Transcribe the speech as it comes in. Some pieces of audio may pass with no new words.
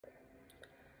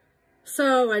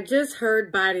So I just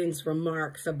heard Biden's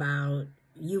remarks about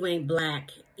you ain't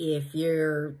black if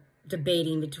you're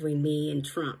debating between me and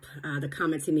Trump. The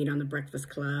comments he made on the Breakfast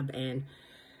Club, and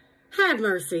have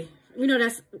mercy. You know,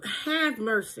 that's have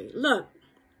mercy. Look,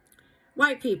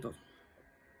 white people,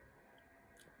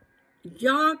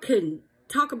 y'all can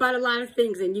talk about a lot of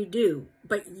things, and you do,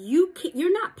 but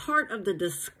you're not part of the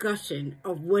discussion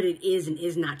of what it is and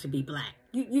is not to be black.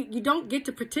 You don't get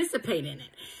to participate in it.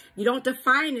 You don't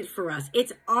define it for us.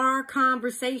 It's our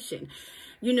conversation.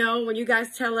 You know, when you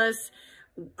guys tell us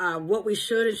what we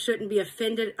should and shouldn't be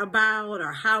offended about,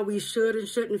 or how we should and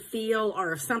shouldn't feel,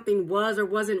 or if something was or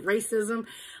wasn't racism,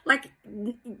 like,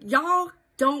 y'all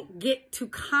don't get to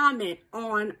comment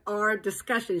on our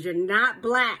discussions. You're not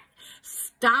black.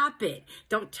 Stop it.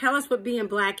 Don't tell us what being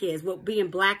black is, what being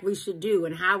black we should do,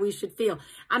 and how we should feel.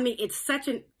 I mean, it's such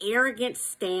an arrogant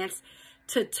stance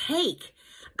to take.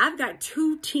 I've got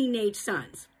 2 teenage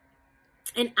sons,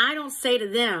 and I don't say to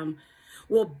them,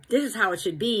 well, this is how it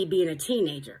should be being a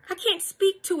teenager. I can't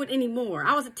speak to it anymore.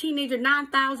 I was a teenager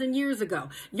 9,000 years ago.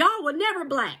 Y'all were never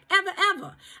black, ever,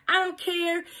 ever. I don't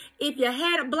care if you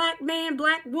had a black man,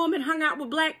 black woman, hung out with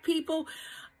black people.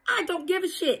 I don't give a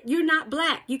shit. You're not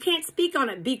black. You can't speak on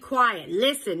it. Be quiet.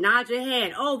 Listen, nod your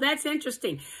head. Oh, that's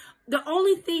interesting. The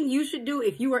only thing you should do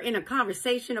if you are in a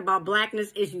conversation about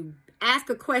blackness is you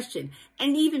ask a question,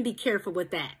 and even be careful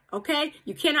with that, okay?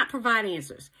 You cannot provide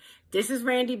answers. This is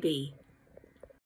Randy B.